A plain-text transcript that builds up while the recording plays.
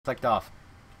Clicked off.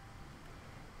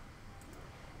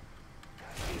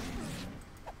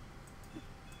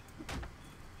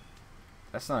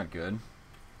 That's not good.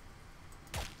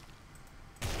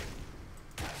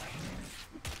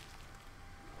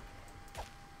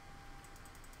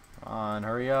 Come on,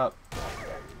 hurry up.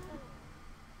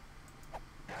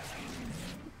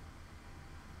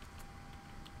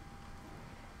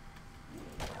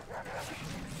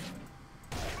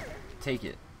 Take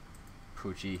it,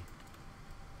 Poochie.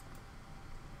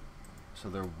 So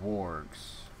they're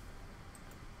wargs.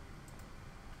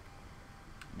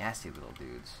 Nasty little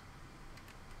dudes.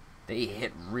 They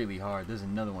hit really hard. There's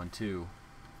another one too.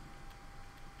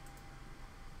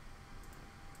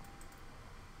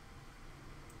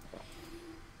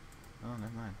 Oh,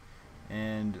 never mind.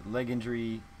 And leg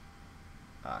injury.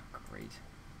 Ah, great.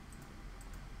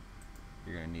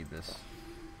 You're gonna need this.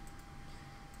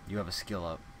 You have a skill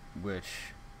up, which...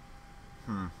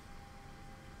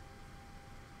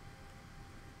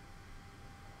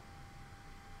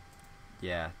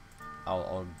 Yeah,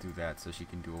 I'll do that so she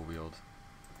can dual wield.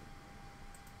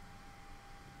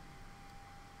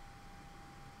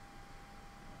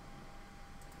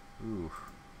 Ooh.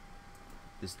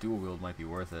 This dual wield might be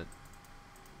worth it.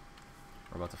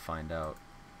 We're about to find out.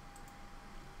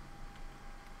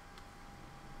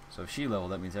 So if she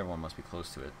leveled, that means everyone must be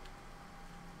close to it.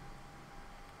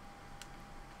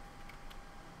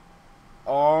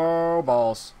 Oh,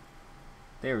 balls.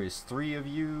 There is 3 of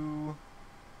you.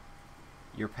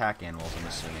 You're pack animals, I'm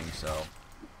assuming, so...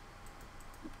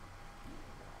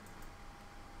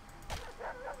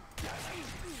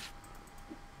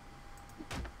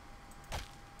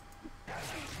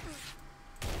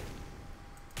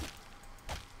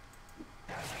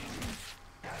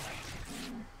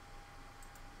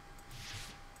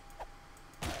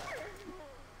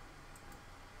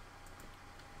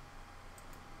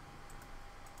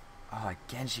 Oh,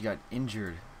 again she got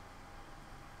injured.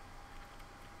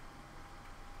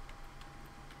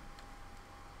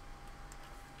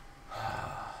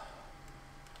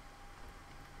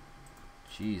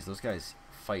 Jeez, those guys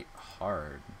fight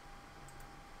hard.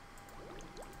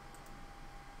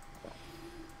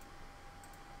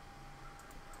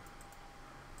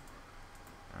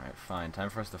 Alright, fine. Time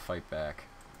for us to fight back.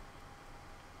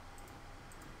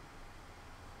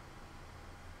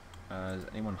 Is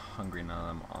anyone hungry now?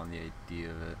 I'm on the idea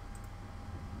of it.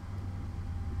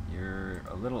 You're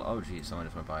a little... Oh, geez, someone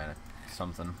just went by and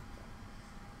something.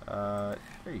 There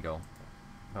you go.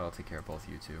 Oh, I'll take care of both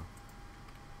you two.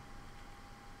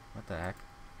 What the heck?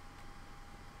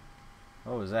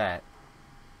 What was that?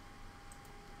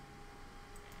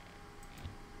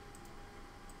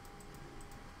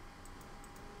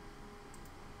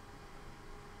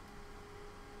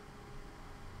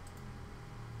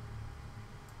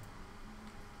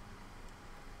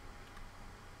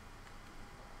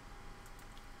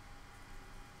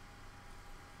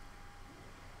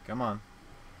 Come on.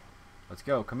 Let's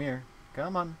go. Come here.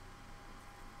 Come on.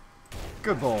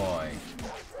 Good boy.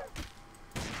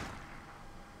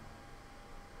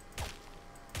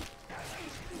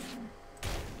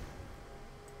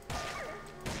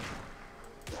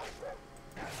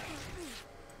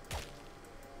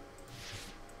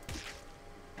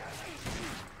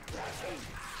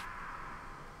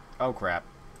 Oh, crap.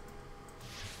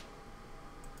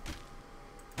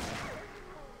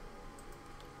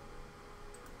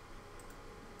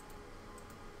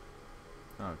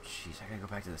 Oh, jeez, I gotta go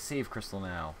back to the save crystal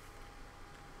now.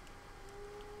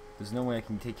 There's no way I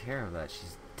can take care of that.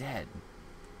 She's dead.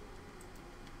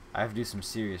 I have to do some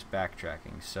serious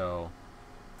backtracking, so...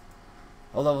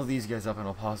 I'll level these guys up and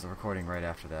I'll pause the recording right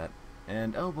after that.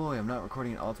 And, oh boy, I'm not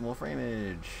recording in optimal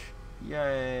frameage.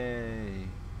 Yay!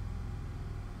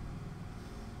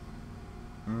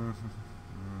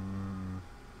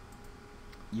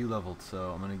 You leveled,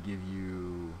 so I'm gonna give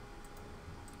you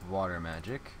water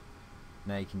magic.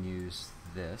 Now you can use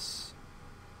this.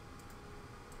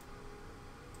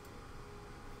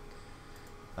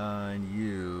 And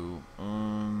you,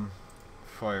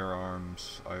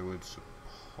 firearms, I would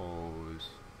suppose.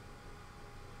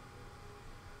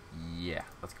 Yeah,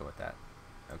 let's go with that.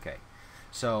 Okay.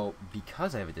 So,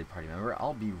 because I have a dead party member,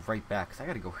 I'll be right back, because I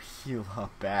gotta go heal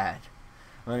up bad.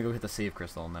 I'm gonna go hit the save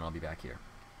crystal, and then I'll be back here.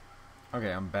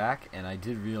 Okay, I'm back, and I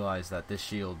did realize that this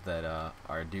shield that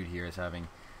our dude here is having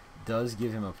does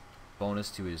give him a bonus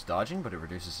to his dodging, but it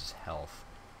reduces his health.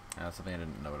 That's something I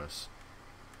didn't notice.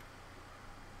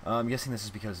 I'm guessing this is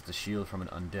because it's a shield from an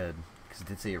undead, because it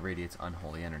did say it radiates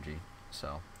unholy energy.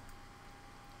 So,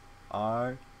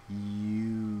 are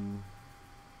you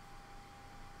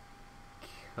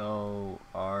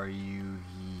are you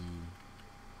he?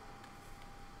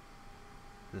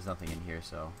 There's nothing in here,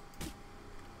 so...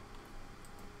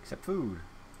 Except food.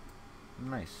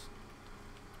 Nice.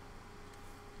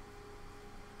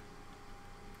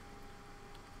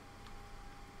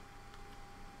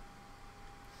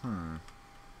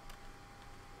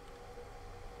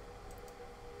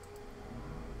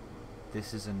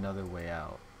 This is another way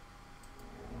out.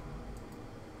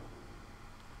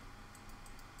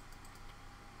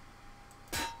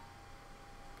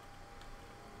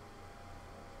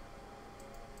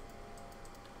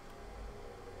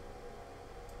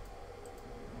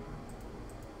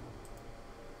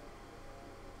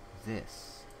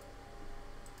 This.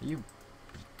 Are you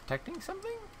protecting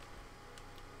something?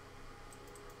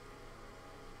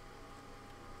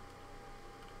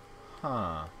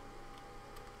 Huh.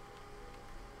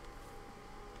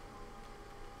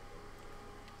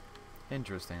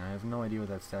 Interesting. I have no idea what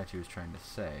that statue is trying to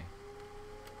say.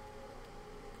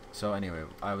 So anyway,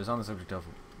 I was on the subject of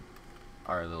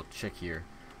our little chick here.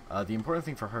 The important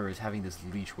thing for her is having this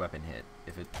leech weapon hit.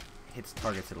 If it hits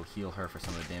targets, it'll heal her for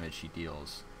some of the damage she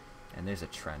deals. And there's a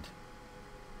Trent.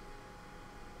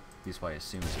 At least why I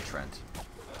assume it's a Trent.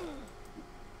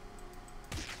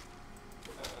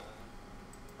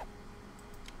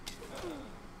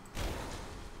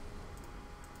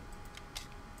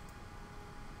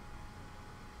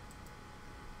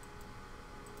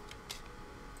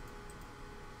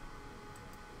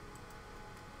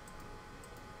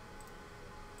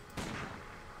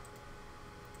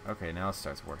 Okay, now it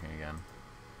starts working again.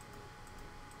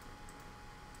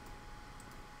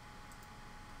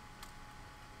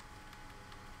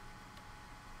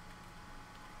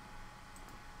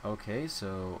 Okay,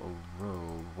 so a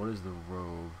robe. What is the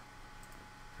robe?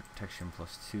 Protection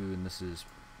 +2, and this is,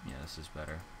 yeah, this is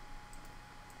better.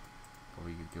 But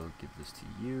we could go give this to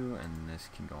you, and this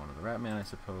can go onto the Ratman, I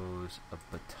suppose. A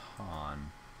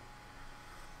baton.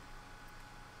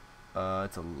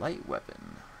 It's a light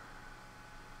weapon.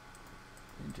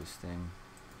 Interesting.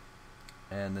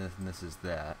 And this is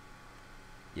that.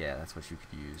 Yeah, that's what you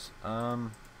could use.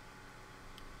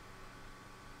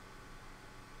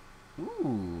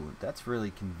 Ooh, that's really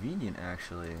convenient,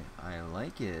 actually. I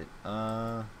like it.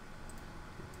 It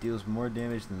deals more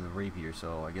damage than the rapier,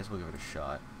 so I guess we'll give it a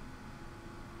shot.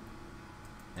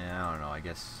 And I don't know, I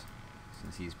guess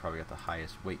since he's probably got the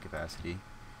highest weight capacity.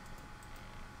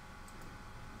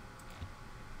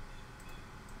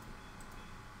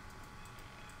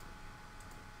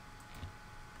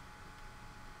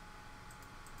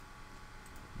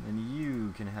 And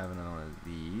you can have another one of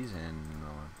these, and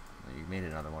you made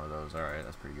another one of those. Alright,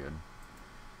 that's pretty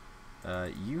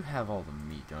good. You have all the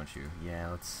meat, don't you?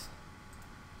 Yeah, let's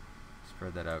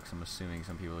spread that out, because I'm assuming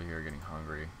some people here are getting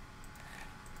hungry.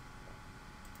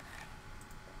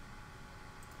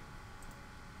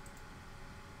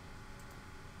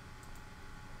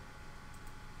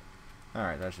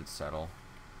 Alright, that should settle.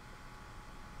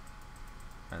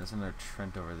 Alright, there's another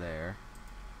Trent over there.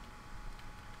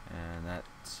 And that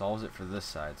solves it for this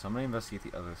side. So I'm going to investigate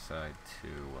the other side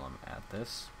too while I'm at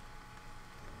this.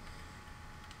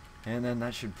 And then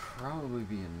that should probably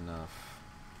be enough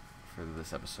for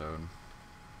this episode.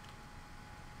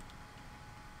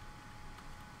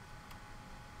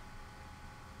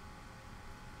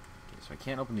 Okay, so I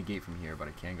can't open the gate from here, but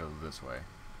I can go this way.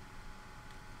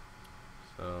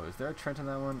 So is there a Trent in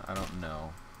that one? I don't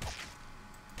know.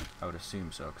 I would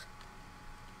assume so.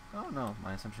 Oh no,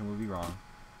 my assumption would be wrong.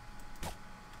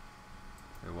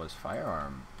 There was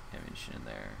firearm ammunition in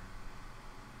there.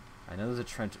 I know there's a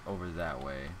Trent over that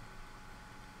way.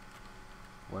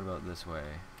 What about this way?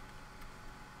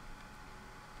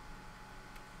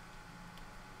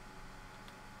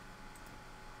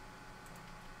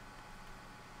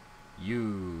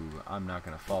 I'm not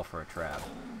gonna fall for a trap.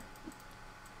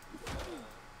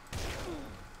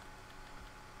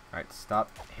 Alright, stop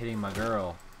hitting my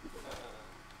girl.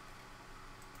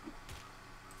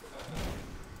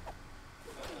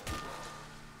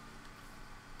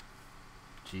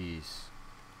 Jeez.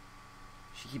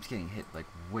 She keeps getting hit like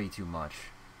way too much.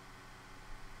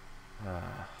 I'm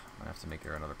gonna have to make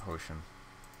her another potion.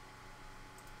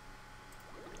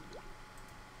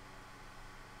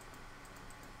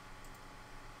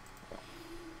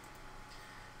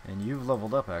 And you've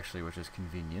leveled up actually, which is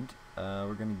convenient.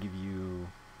 We're gonna give you...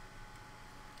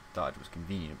 Dodge was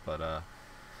convenient, but I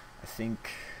think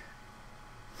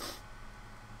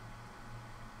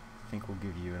we'll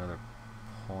give you another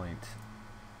point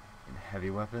in heavy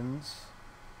weapons.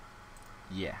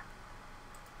 Yeah.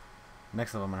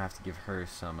 Next level I'm gonna have to give her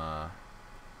some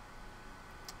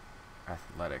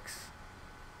athletics,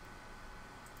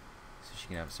 so she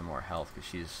can have some more health, because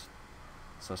she's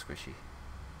so squishy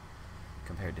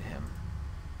compared to him.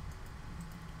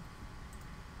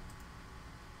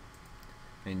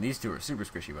 I mean, these two are super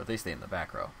squishy, but they stay in the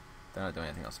back row. They're not doing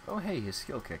anything else. Oh, hey, his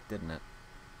skill kick, didn't it?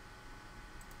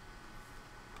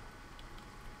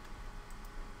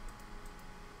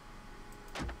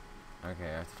 Okay,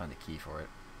 I have to find the key for it.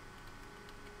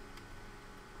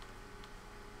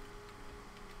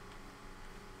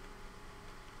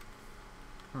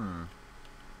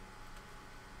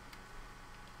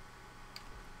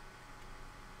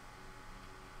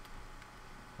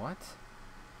 What?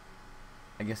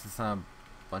 I guess it's not a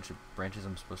bunch of branches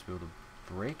I'm supposed to be able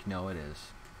to break? No, it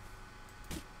is.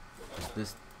 Just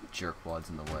this jerkwad's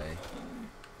in the way.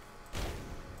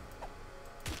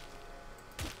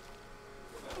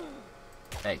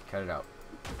 Hey, cut it out.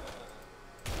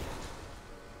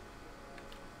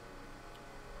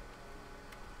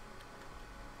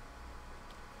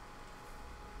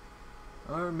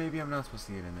 Or maybe I'm not supposed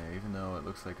to get in there, even though it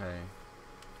looks like I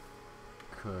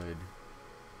could.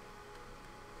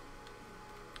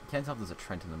 Can't tell if there's a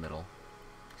Trent in the middle,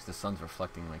 because the sun's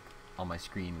reflecting like on my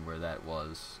screen where that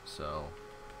was. So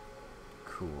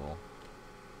cool.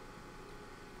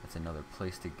 That's another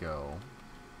place to go.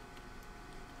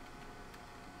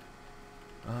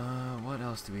 What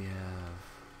else do we have?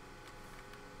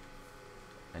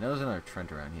 I know there's another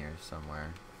Trent around here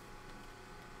somewhere.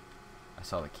 I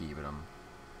saw the key, but I'm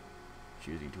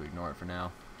choosing to ignore it for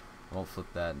now. I won't flip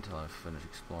that until I finish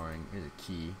exploring. Here's a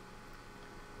key.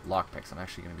 Lockpicks. I'm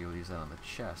actually going to be able to use that on the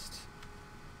chest.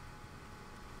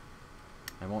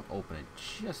 I won't open it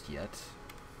just yet.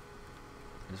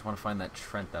 I just want to find that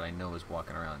Trent that I know is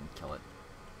walking around and kill it.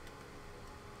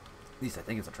 At least I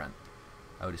think it's a Trent.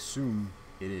 I would assume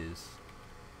it is.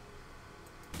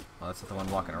 Well, that's not the one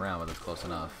walking around, but it's close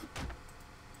enough.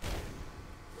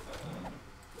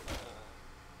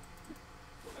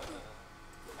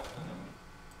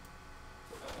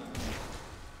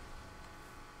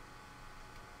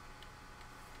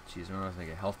 Jeez, I'm gonna have to make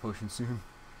a health potion soon.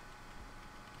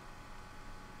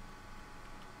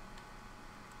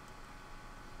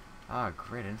 Ah,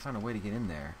 great, I didn't find a way to get in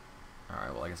there.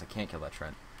 Alright, well I guess I can't kill that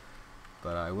Trent.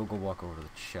 But I will go walk over to the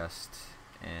chest,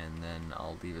 and then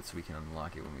I'll leave it so we can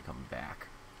unlock it when we come back.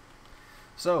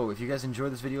 So, if you guys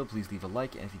enjoyed this video, please leave a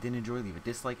like, and if you didn't enjoy, leave a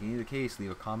dislike. In either case,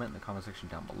 leave a comment in the comment section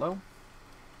down below.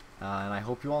 And I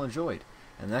hope you all enjoyed.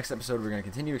 In the next episode, we're going to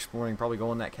continue exploring, probably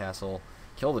go in that castle,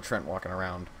 kill the Trent walking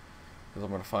around, because I'm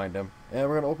going to find him, and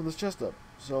we're going to open this chest up.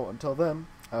 So, until then,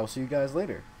 I will see you guys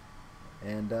later.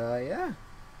 And, yeah.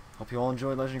 Hope you all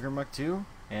enjoyed Legend of Grimrock 2,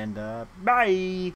 and, bye!